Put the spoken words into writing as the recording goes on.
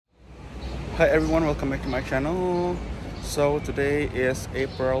Hi everyone, welcome back to my channel. So today is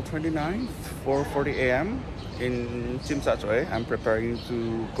April 29th, 4:40 a.m. in Tsim Sha Tsui. I'm preparing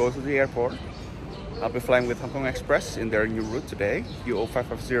to go to the airport. I'll be flying with Hong Kong Express in their new route today,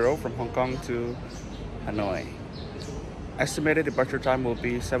 UO550 from Hong Kong to Hanoi. Estimated departure time will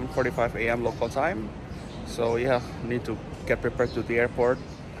be 7:45 a.m. local time. So yeah, need to get prepared to the airport.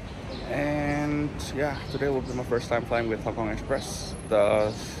 And yeah, today will be my first time flying with Hong Kong Express,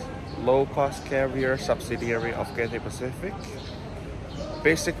 the low-cost carrier subsidiary of Cathay Pacific.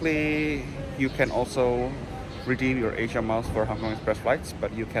 Basically, you can also redeem your Asia miles for Hong Kong Express flights,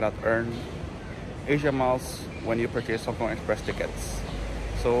 but you cannot earn Asia miles when you purchase Hong Kong Express tickets.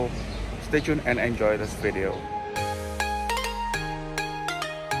 So stay tuned and enjoy this video.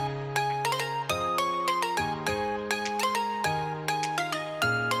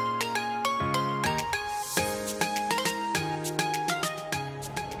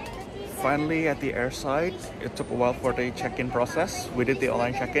 Finally at the airside, it took a while for the check-in process. We did the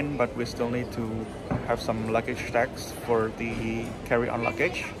online check-in, but we still need to have some luggage tags for the carry-on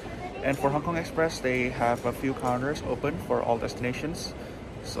luggage. And for Hong Kong Express, they have a few counters open for all destinations.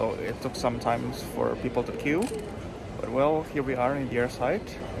 So it took some time for people to queue. But well, here we are in the airside.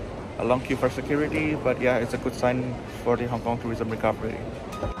 A long queue for security, but yeah, it's a good sign for the Hong Kong tourism recovery.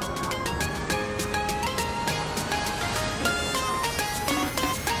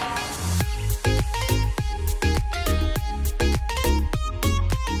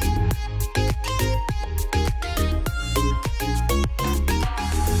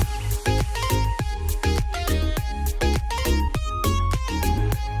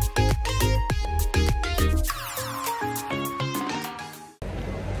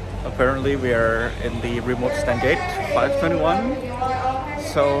 Apparently we are in the remote stand gate 521.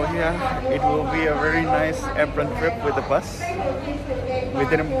 So yeah, it will be a very nice apron trip with the bus. We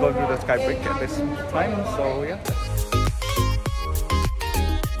didn't go through the sky bridge at this time, so yeah.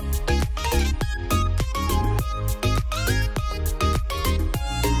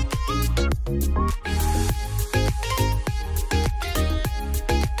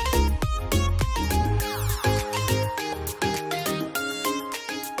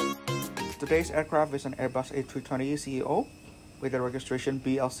 Today's aircraft is an Airbus A320 CEO with the registration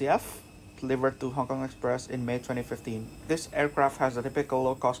BLCF, delivered to Hong Kong Express in May 2015. This aircraft has a typical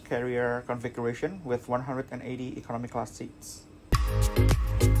low-cost carrier configuration with 180 economy class seats.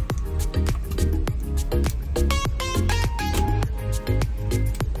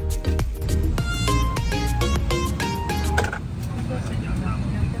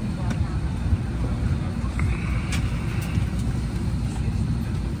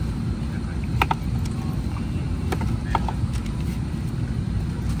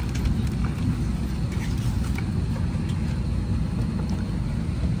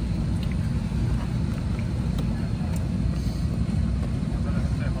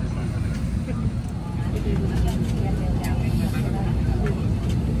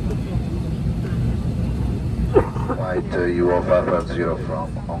 UO550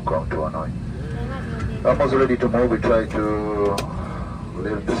 from Hong Kong to Hanoi. Almost ready to move. We try to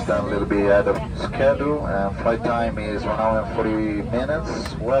leave this time a little bit ahead of schedule, and flight time is 1 hour and 40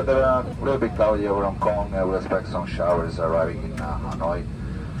 minutes. Weather a little bit cloudy over Hong Kong. We expect some showers arriving in Hanoi.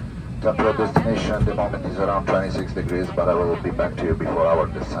 Temperature destination at the moment is around 26 degrees, but I will be back to you before our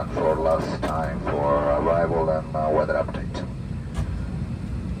descent for last time for arrival and weather update.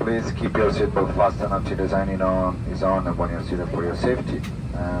 Please keep your seatbelt fastened until the sign is on and when you're seated for your safety.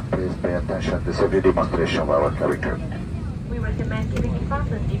 And please pay attention to the safety demonstration of our cabin crew. We recommend keeping it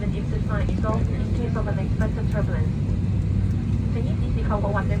fastened even if the sign is off in case of unexpected turbulence. 請依指示扣好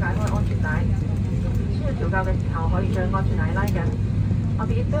或者解開安全帶。需要調校嘅時候可以將安全帶拉緊。我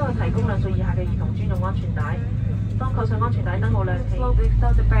哋亦都有提供2歲以下嘅兒童專用安全帶。當扣上安全帶燈號亮起 slowly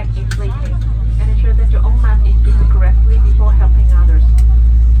start the bag inflating and ensure that your own mask is fitted correctly before helping others.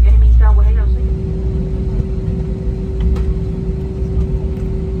 你嘅面罩會喺有需要。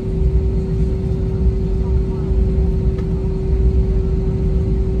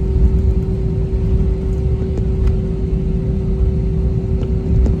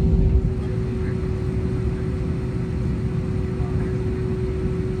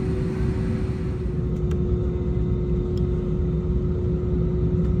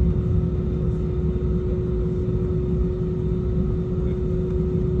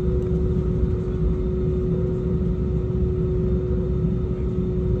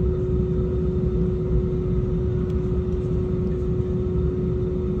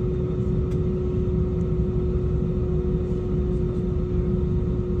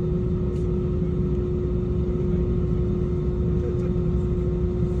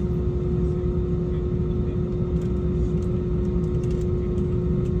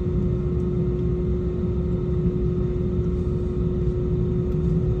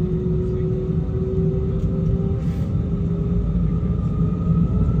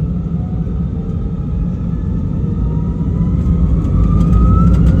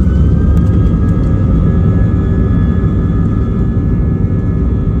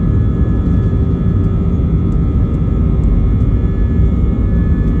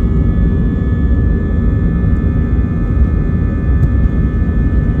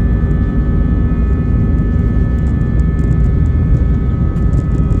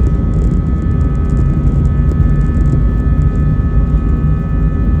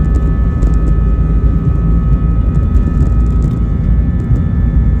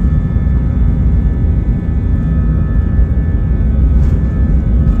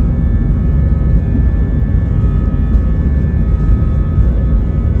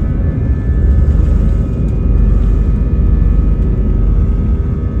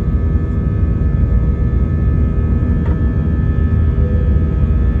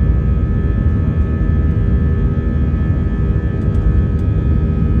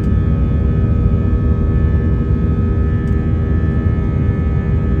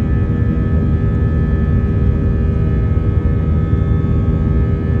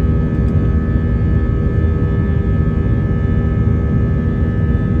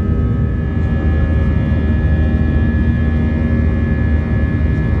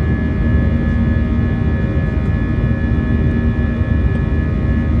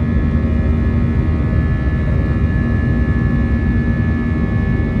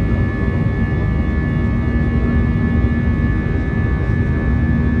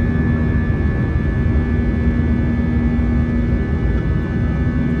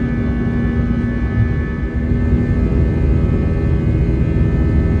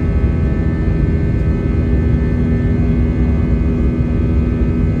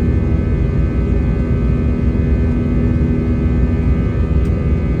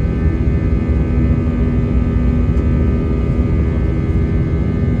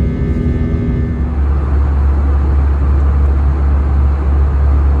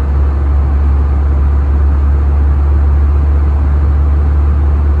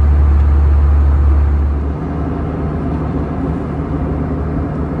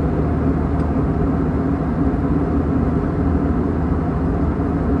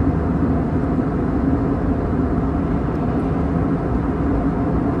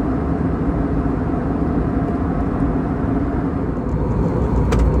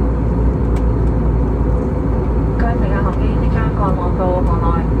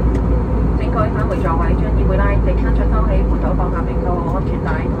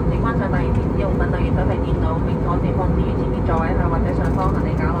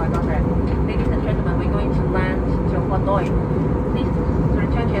Hanoi. Please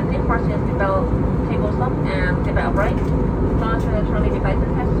return to your seat for seatbelt table stop and seatbelt upright. Large electronic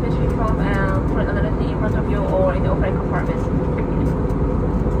devices have switched switch off and put another seat in front of you or in the overhead compartment.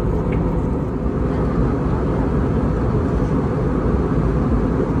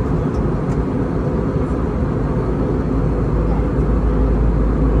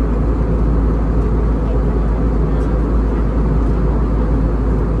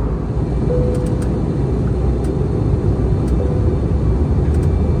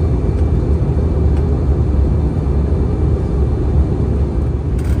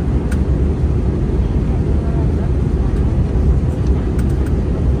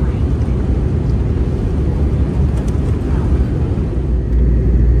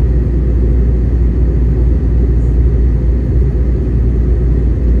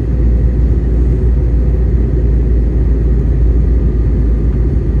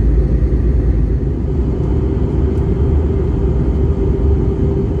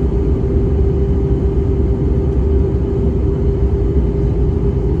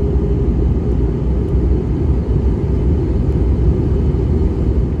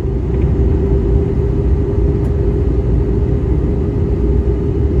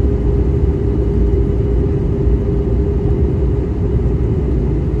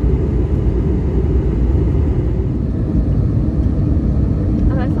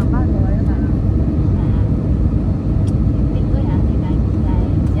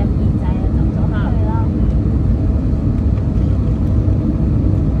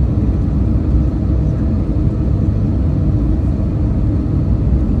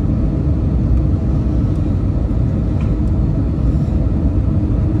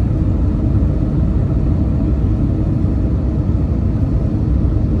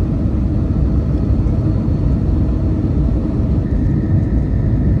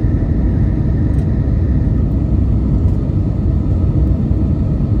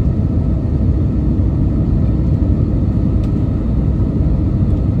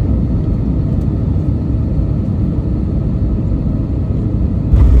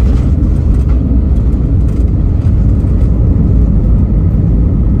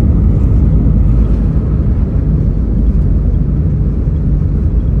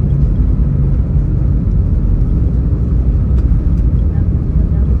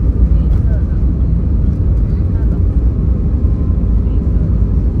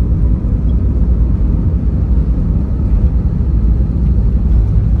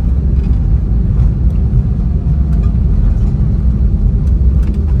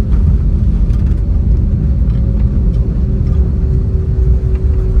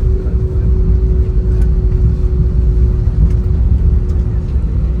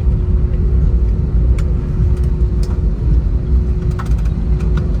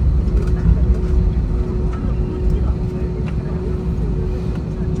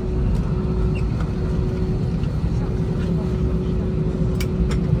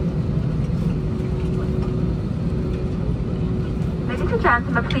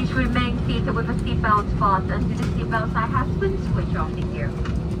 Gentlemen, please remain seated with the seatbelt fastened until the seatbelt sign has been switched off in here.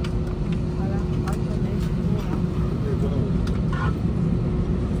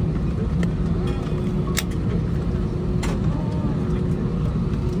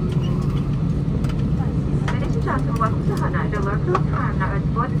 Ladies and gentlemen, welcome to Hanoi. The local time now is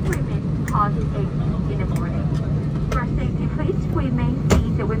 43 minutes past 8 in the morning. For safety, please remain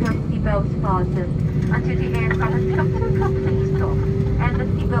seated with your seatbelts fastened until the aircraft has come to a complete stop and the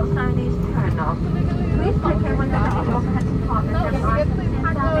seatbelt sign is turned off. Please take care when the overhead compartment and items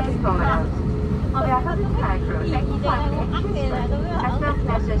inside is rolled out. On behalf of the cargo, thank you for the exchange as well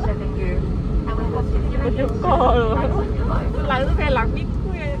pleasure serving you. And we hope to see you again soon. Thank you.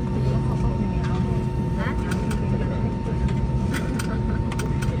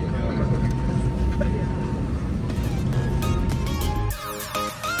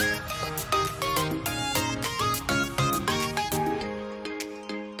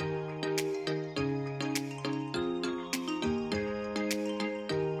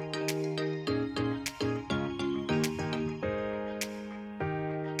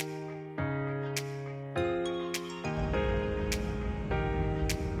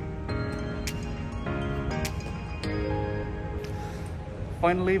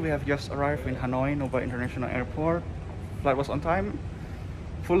 Finally, we have just arrived in Hanoi Novo International Airport. Flight was on time,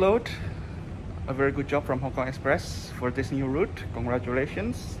 full load. A very good job from Hong Kong Express for this new route.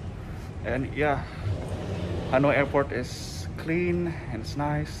 Congratulations. And yeah, Hanoi Airport is clean and it's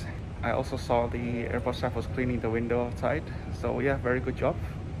nice. I also saw the airport staff was cleaning the window outside. So yeah, very good job.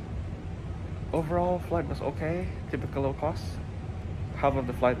 Overall, flight was okay, typical low cost. Half of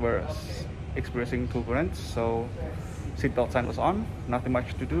the flight was experiencing turbulence, so seatbelt sign was on, nothing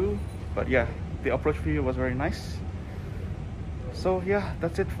much to do, but yeah, the approach view was very nice. So yeah,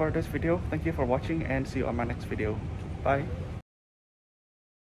 that's it for this video. Thank you for watching and see you on my next video. Bye.